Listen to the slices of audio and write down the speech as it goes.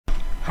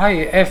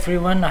Hi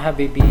everyone,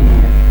 Habibi.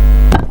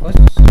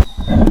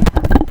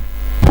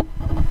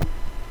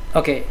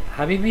 Okay,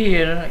 Habibi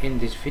here.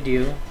 In this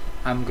video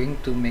I'm going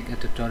to make a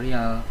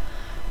tutorial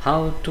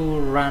how to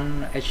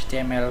run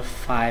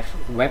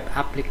HTML5 web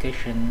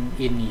application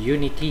in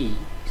Unity.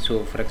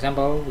 So for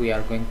example, we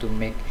are going to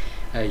make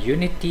a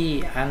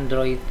Unity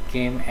Android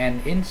game,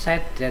 and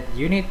inside that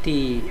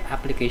Unity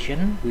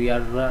application we are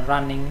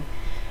running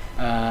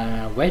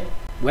a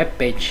web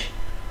page,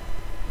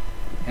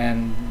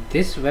 and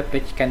this web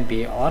page can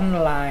be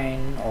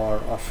online or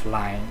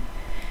offline.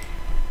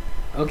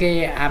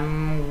 Okay,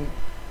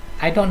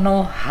 I don't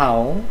know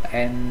how,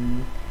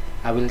 and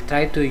I will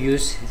try to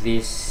use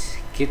this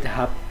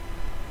GitHub,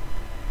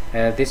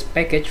 this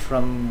package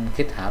from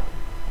GitHub.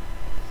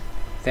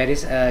 There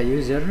is a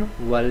user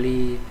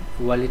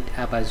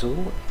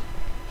walidabazo.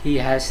 He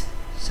has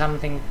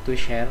something to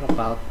share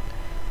about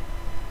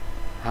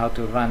how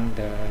to run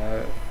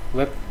the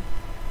web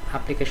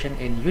application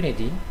in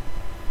Unity,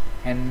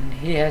 and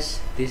he has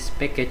this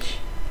package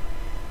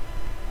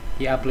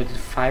he uploaded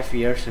 5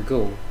 years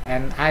ago,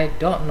 and I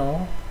don't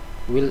know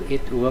will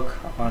it work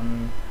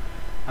on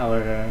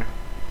our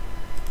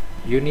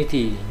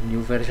Unity,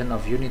 new version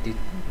of Unity.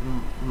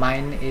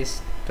 Mine is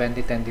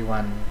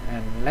 2021,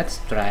 and let's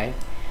try.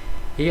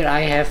 Here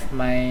I have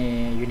my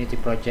Unity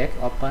project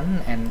open,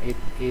 and it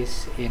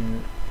is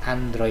in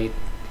Android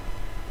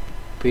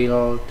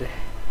build.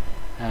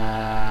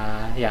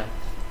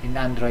 In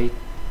Android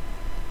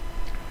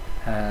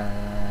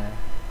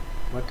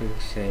what do you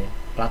say,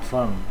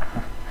 platform.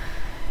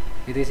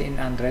 It is in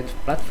Android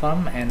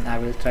platform, and I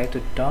will try to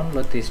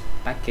download this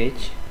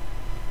package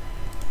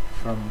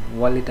from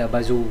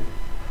walidabazo.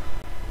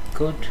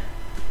 Code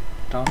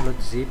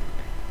download zip.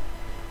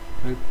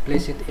 We'll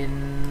place it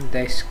in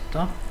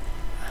desktop.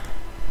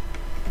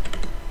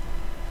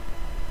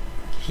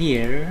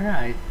 Here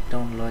I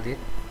download it,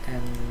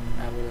 and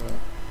I will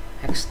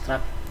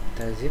extract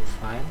the zip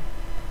file.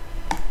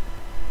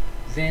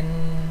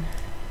 Then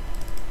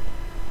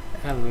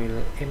I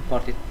will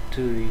import it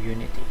to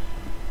Unity.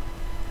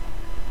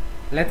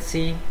 Let's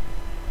see,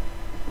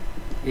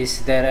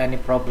 is there any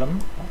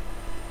problem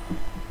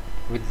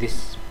with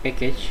this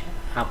package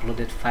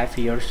uploaded 5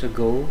 years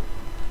ago.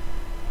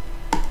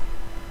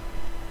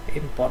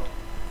 Import.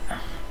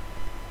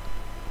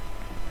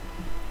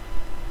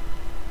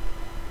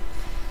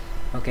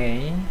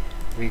 Okay,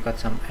 we got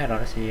some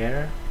errors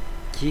here.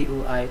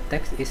 GUI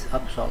text is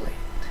obsolete.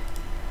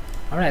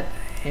 Alright,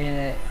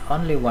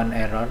 only one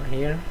error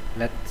here.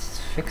 Let's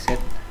fix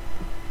it.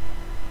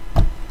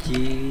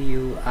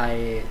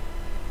 GUI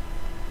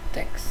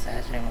text,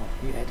 as remove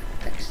UI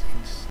text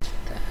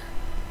instead.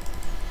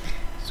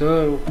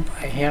 So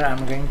here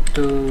I'm going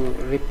to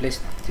replace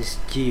this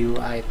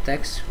GUI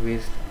text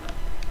with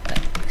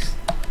text,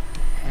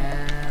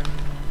 and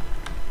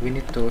we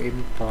need to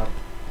import.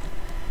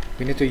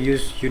 We need to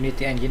use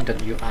Unity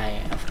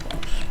engine.ui, of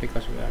course,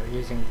 because we are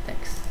using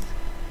text.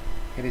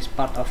 It is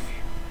part of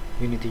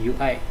Unity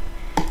UI.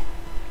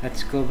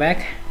 Let's go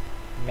back.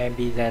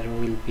 Maybe there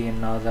will be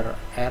another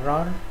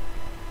error.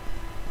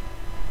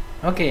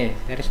 Okay,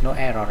 there is no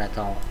error at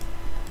all,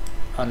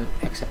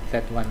 except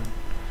that one.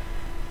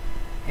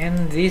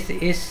 And this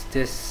is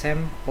the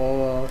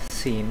sample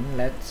scene.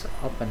 Let's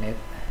open it.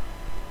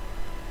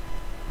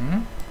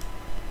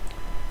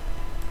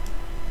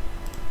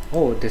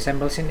 Oh, the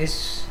sample scene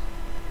is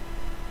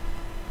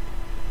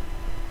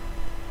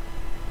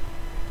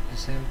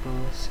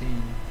sample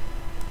scene.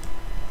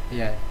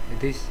 Yeah,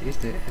 this is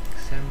the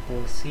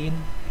example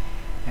scene,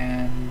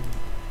 and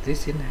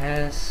this scene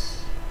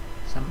has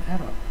some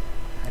error.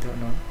 I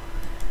don't know.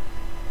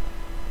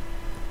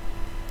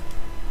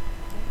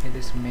 It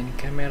is main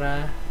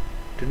camera.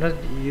 Do not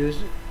use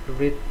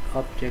read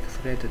object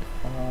threaded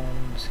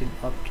on scene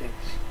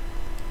objects.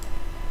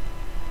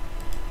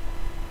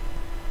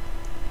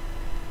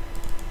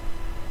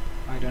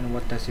 I don't know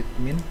what does it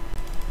mean.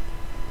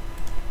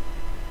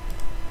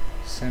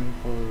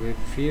 Sample web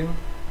view,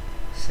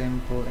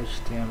 sample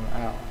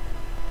HTML,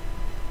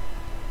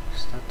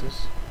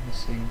 status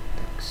missing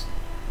text.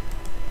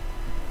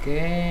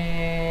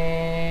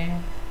 Okay,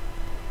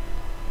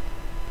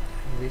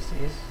 this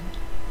is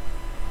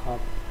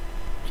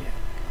object.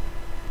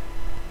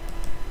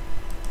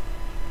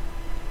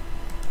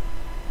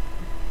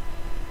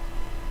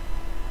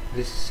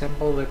 This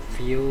sample web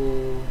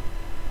view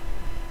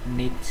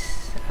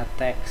needs a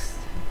text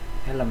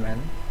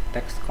element,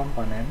 text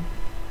component.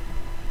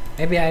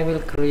 Maybe I will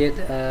create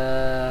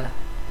a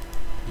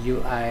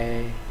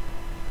UI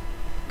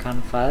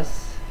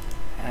canvas,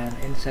 and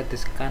inside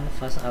this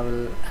canvas I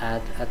will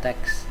add a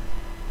text.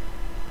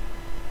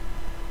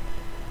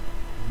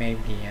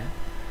 Maybe, yeah,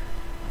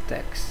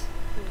 text,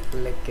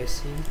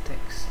 legacy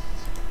text,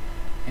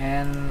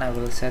 and I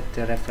will set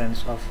the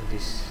reference of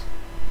this.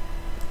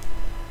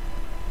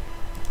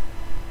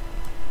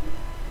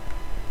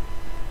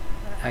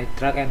 I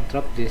drag and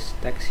drop this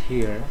text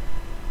here.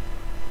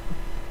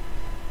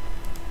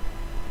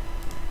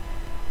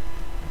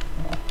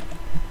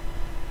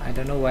 I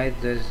don't know why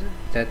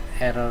that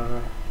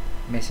error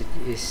message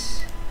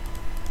is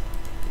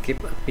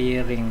keep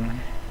appearing.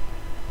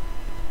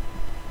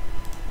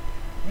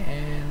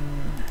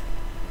 And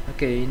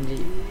okay,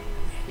 in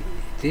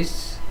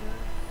this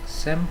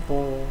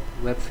sample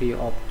web view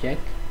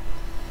object,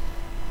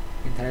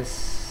 it has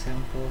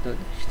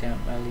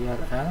sample.html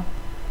URL,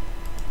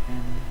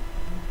 and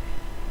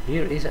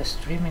here is a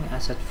streaming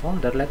asset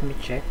folder. Let me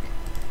check.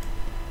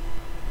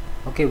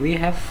 Okay, we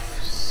have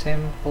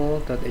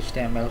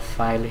sample.html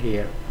file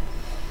here,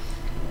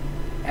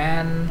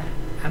 and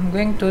I'm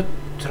going to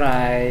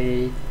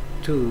try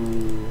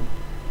to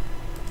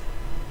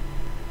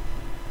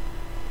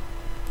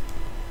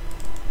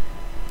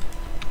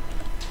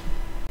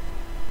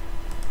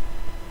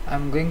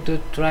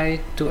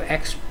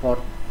export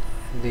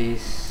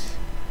this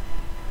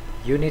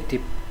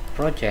Unity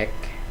project.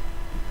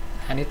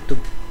 I need to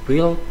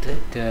build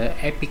the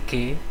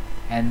APK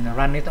and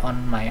run it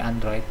on my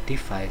Android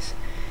device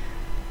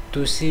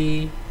to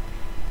see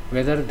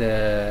whether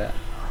the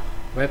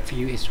web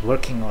view is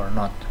working or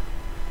not,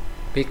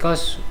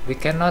 because we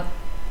cannot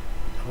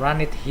run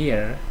it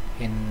here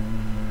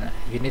in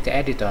Unity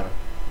editor.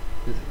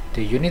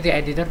 The Unity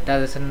editor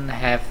doesn't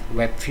have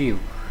web view.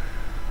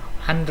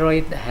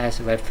 Android has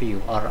web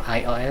view, or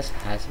iOS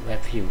has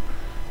web view.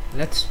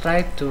 Let's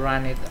try to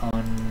run it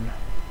on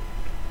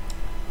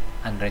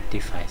Android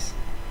device.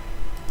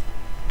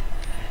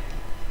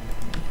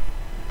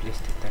 Please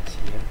the text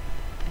here.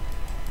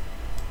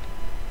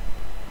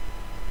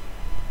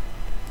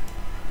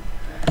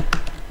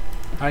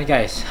 Alright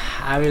guys,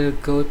 I will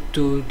go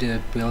to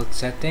the build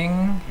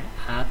setting,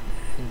 add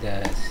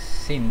the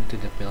scene to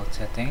the build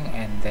setting,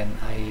 and then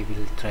I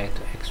will try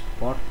to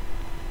export.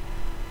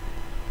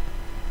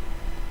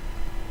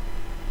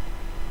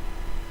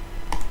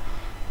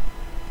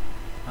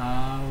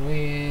 I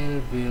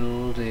will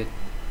build it.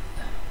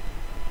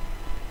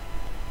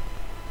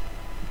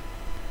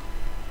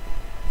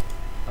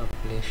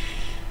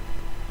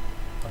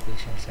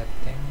 Publishing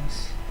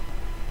settings.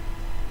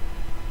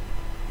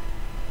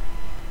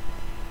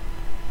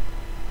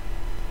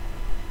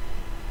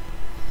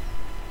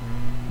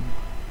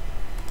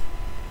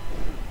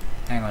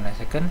 Hang on a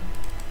second.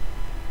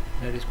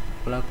 There is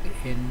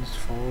plugins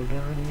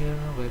folder here.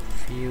 Web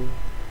view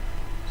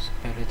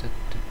separated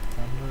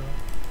bundle.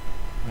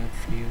 Web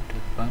view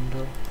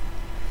bundle.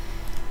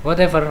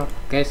 Whatever,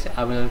 guys.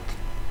 I will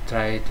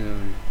try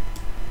to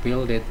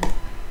build it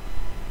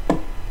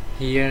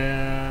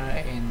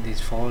here in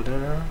this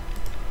folder.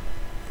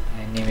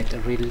 I name it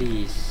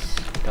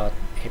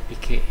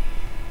release.apk.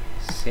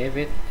 Save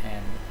it,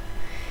 and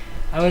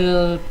I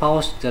will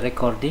pause the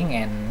recording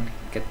and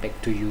get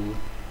back to you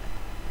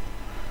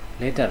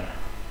later.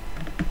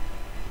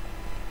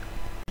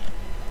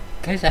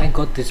 Guys, I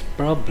got this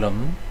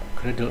problem.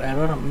 Gradle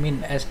error,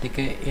 min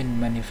SDK in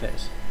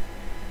manifest.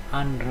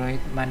 Android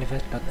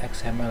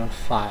manifest.xml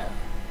file.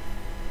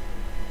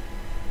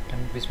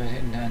 Then you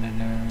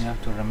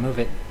have to remove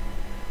it.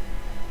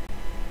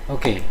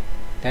 Okay,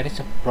 there is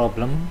a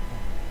problem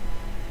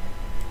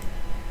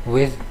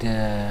with the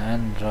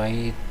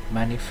Android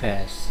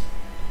manifest.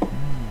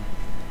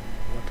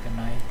 What can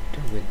I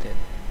do with it?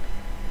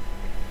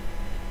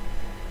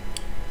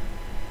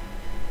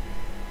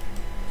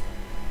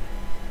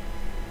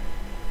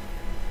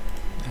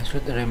 I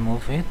should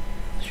remove it.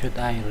 Should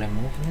I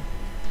remove it?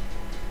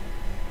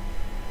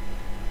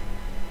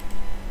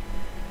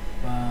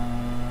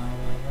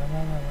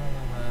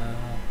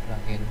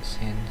 Plugin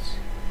scenes.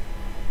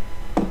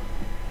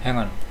 Hang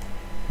on.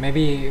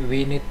 Maybe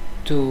we need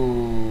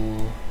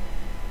to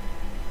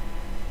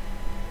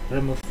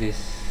remove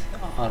this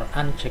or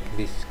uncheck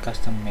this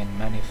custom main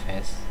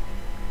manifest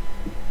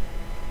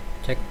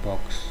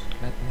checkbox.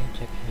 Let me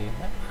check here.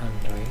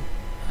 Android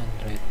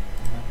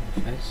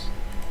manifest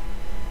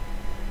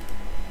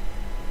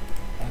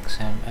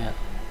XML.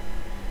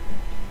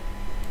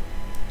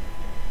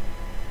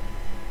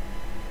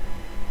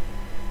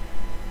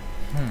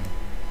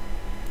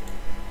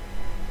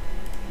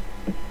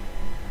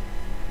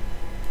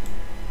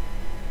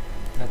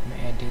 Let me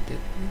edit it.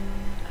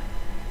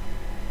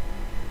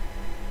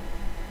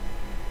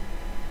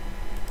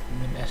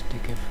 Min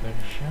SDK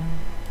version.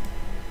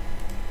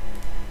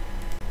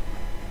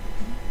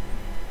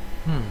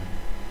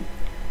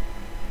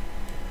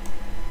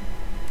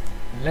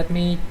 Let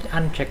me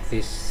uncheck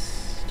this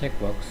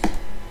checkbox,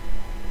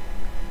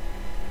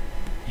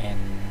 and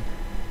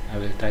I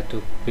will try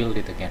to build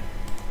it again.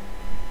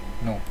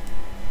 No,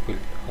 build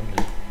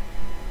only.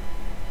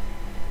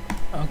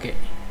 Okay,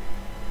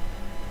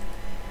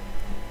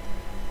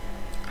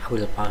 I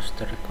will pause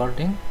the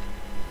recording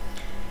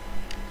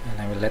and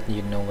I will let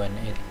you know when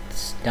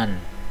it's done.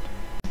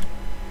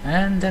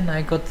 And then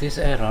I got this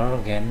error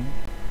again,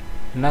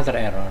 another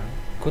error.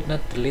 Could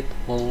not delete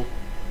all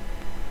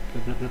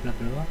blah blah blah blah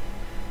blah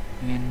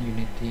in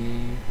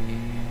Unity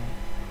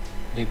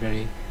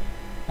library.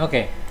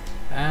 Okay,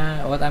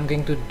 what I'm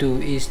going to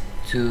do is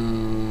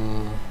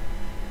to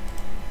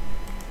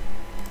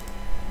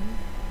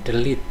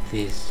delete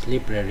this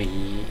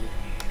library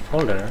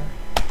folder,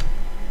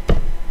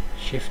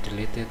 shift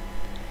delete it,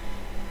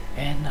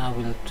 and I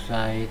will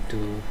try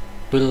to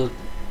build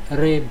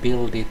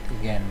rebuild it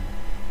again.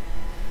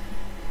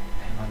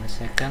 Hang on a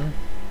second.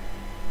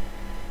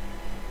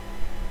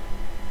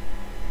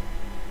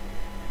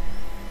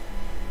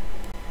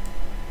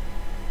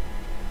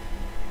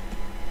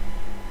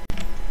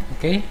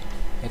 Okay,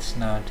 it's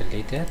now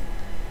deleted.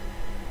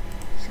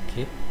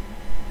 Skip.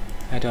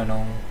 I don't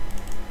know,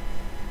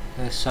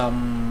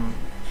 some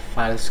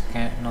files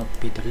cannot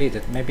be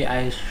deleted. Maybe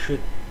I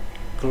should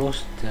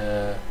close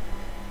the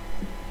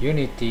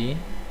Unity.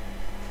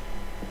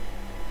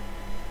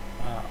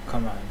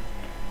 Come on,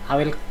 I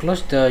will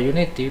close the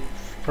Unity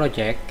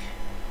project.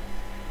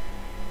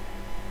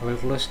 I will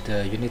close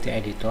the Unity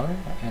editor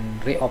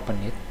and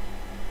reopen it.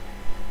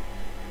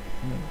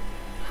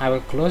 I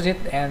will close it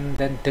and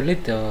then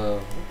delete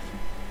the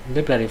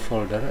library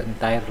folder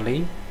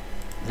entirely,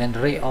 then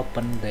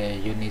reopen the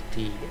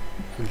Unity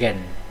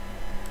again.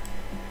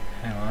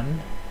 Hang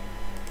on,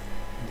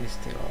 this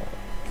still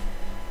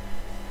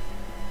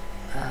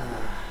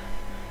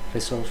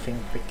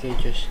resolving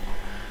packages.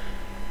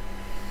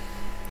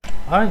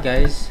 Alright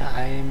guys,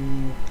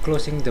 I'm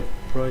closing the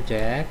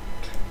project,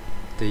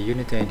 the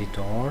Unity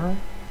editor,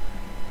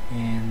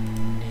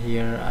 and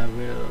here I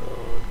will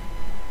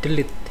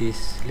delete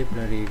this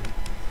library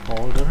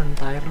folder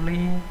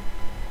entirely,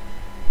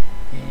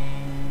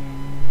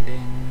 and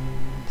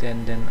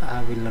then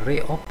I will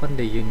reopen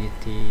the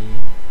Unity.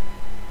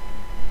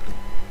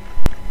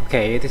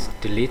 Okay, it is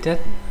deleted.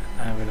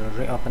 I will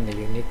reopen the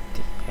Unity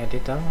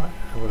editor.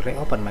 I will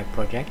reopen my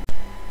project.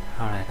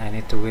 Alright, I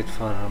need to wait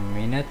for a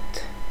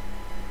minute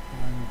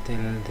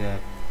until the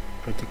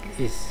project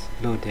is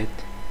loaded.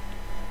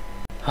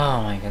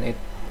 Oh my god, it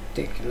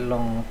takes a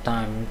long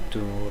time to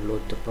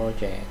load the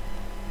project.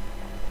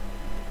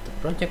 The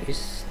project is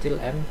still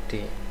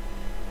empty.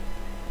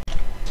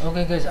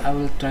 Okay guys, I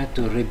will try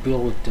to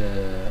rebuild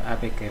the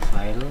APK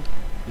file,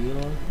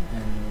 build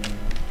and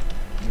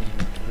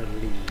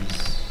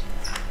release,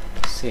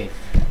 save.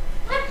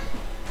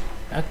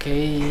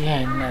 Okay,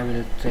 and I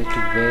will try to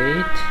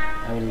wait.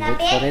 I will wait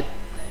for it,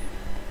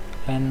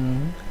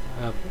 and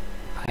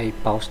I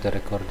pause the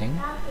recording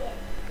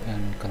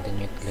and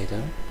continue it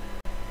later.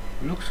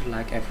 Looks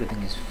like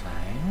everything is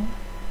fine,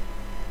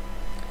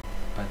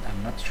 but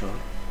I'm not sure.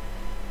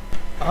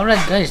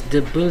 Alright guys,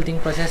 the building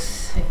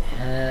process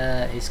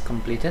is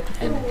completed,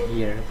 and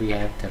here we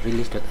have the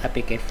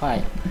release.apk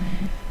file.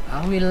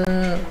 I will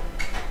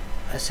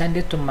send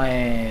it to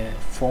my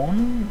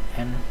phone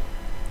and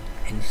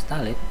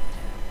install it.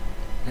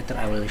 Later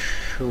I will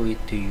show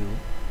it to you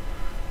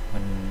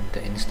when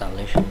the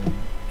installation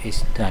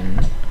is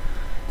done.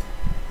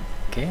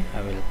 Okay,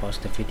 I will pause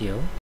the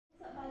video.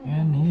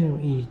 And here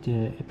is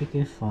the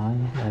APK file.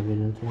 I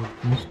will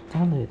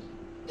install it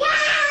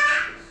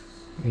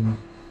in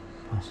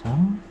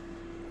Pasang.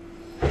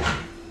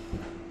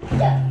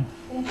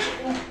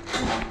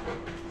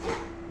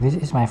 This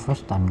is my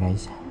first time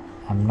guys.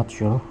 I'm not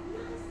sure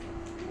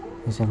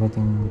is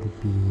everything will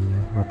be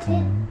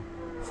working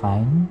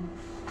fine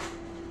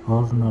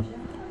or not.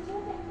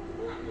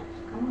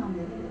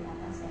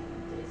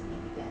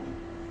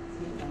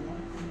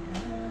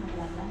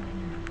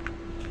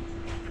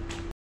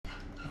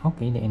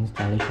 Okay, the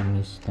installation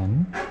is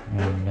done,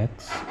 and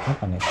let's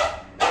open it.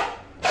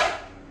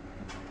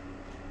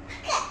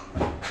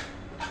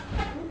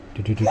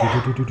 Let's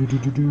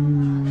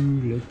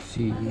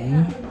see,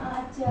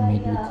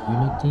 made with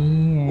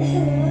Unity,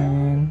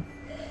 and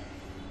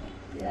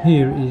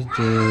here is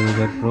the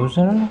web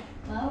browser,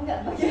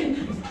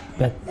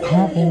 but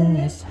nothing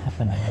is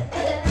happening.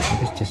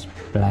 It is just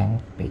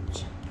blank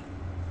page,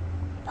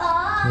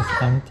 this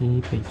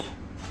empty page.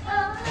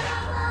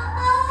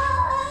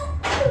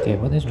 Okay,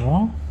 what is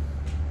wrong?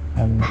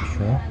 I'm not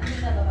sure.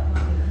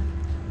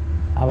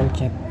 I will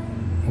check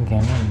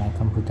again on my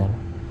computer.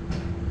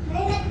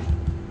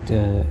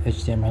 The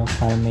HTML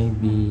file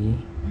maybe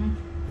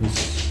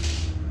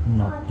is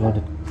not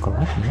loaded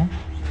correctly,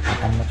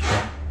 but I'm not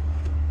sure.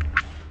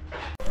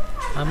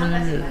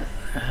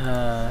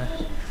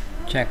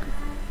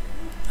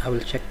 I will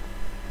check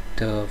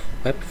the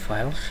web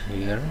files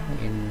here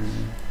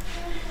in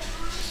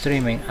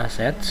streaming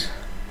assets,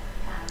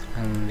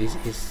 and this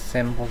is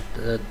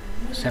sample.html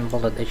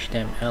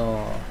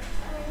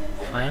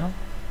file.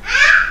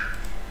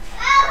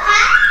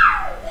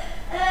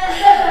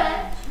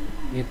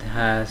 It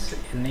has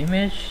an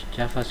image,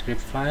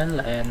 JavaScript file,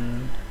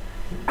 and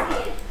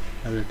I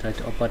will try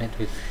to open it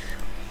with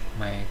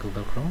my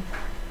Google Chrome.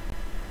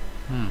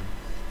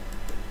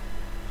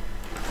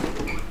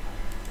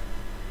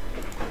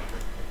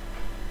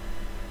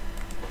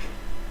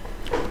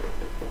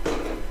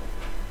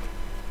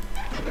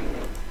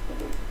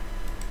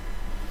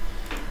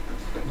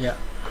 Yeah,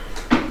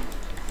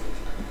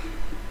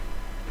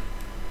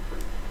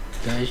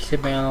 the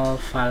HTML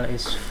file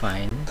is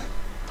fine,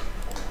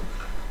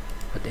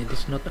 but it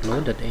is not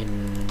loaded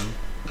in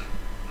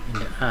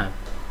the app.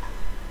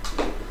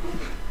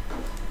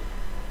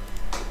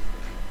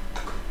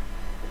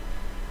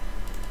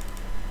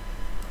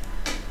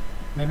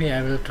 Maybe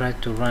I will try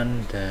to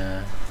run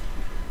the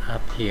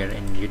app here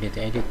in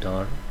Unity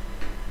editor.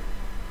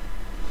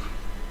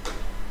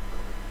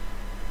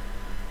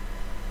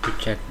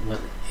 to check what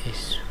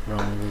is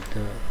wrong with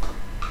the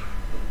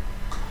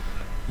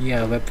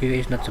WebView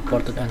is not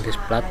supported on this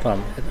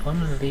platform. It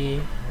can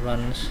only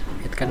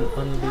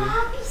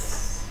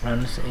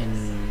runs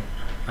in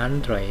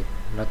Android,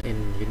 not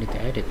in Unity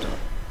editor.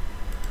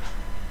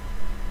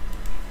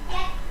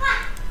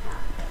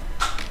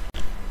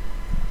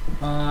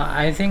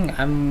 I think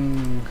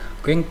I'm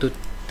going to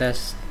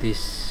test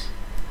this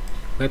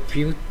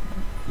WebView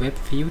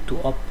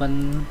to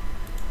open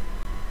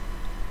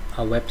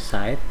a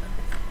website,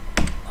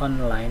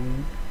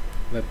 online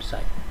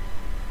website.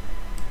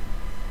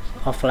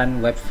 Offline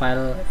web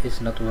file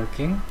is not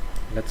working.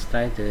 Let's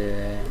try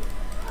the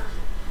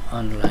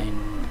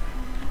online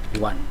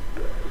one.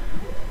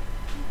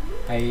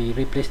 I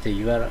replace the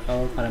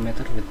URL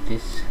parameter with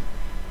this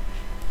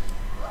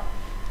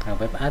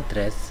web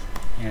address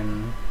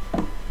and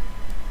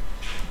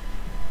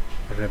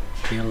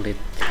rebuild it.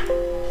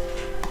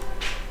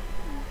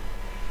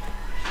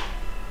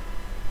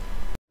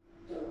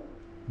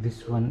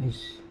 This one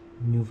is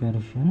new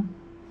version.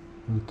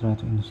 We'll try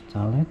to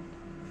install it.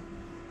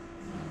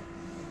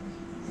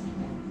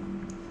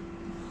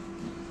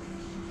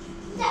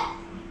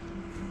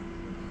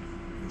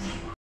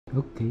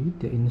 Okay,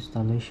 the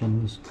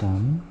installation is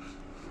done.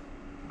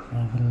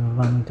 I will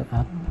run the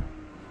app.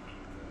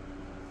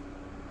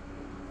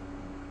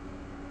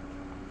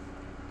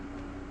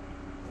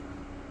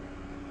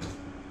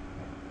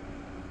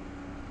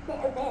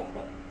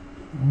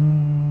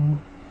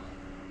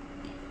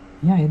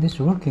 Yeah, it is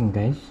working,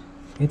 guys.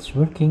 It's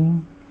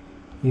working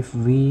if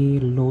we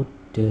load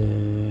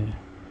the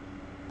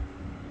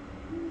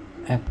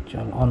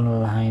actual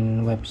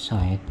online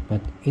website,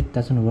 but it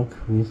doesn't work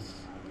with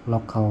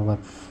local web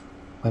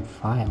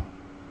file.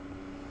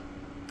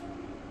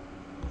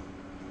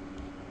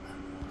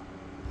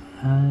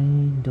 I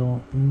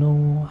don't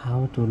know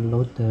how to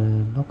load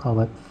the local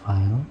web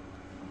file.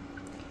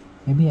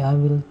 Maybe I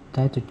will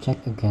try to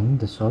check again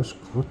the source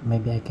code.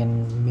 Maybe I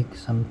can make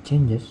some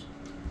changes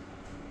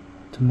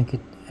to make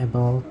it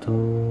able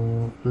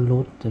to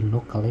load the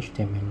local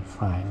HTML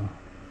file.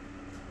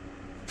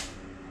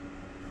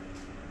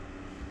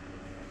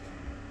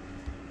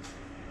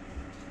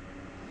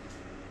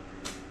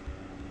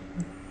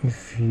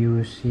 If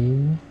you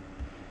see,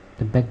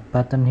 the back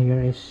button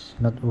here is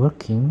not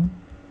working,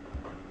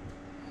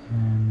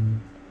 and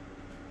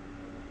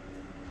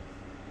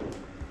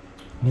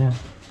yeah,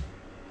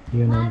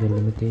 you know the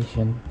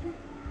limitation.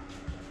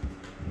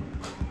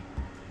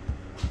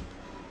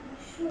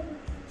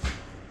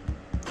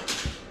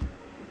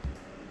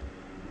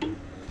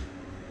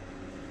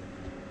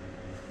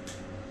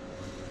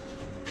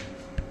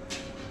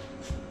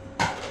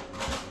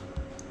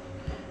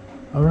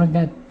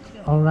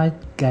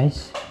 Alright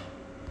guys,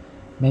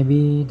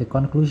 maybe the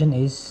conclusion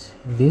is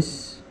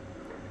this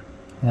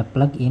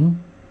plugin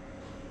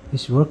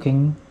is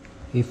working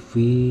if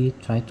we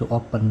try to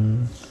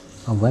open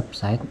a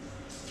website,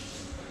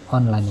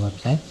 online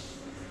website,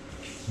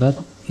 but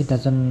it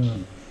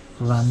doesn't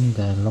run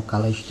the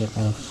local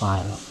HTML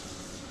file.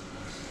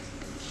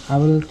 I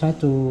will try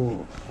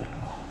to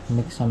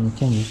make some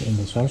changes in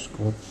the source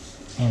code,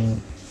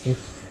 and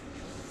if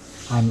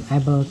I'm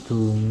able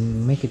to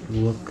make it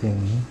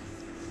working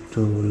to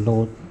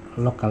load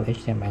local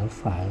HTML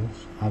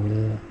files, I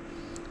will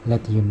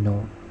let you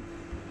know.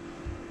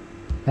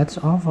 That's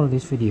all for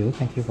this video.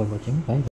 Thank you for watching. Bye.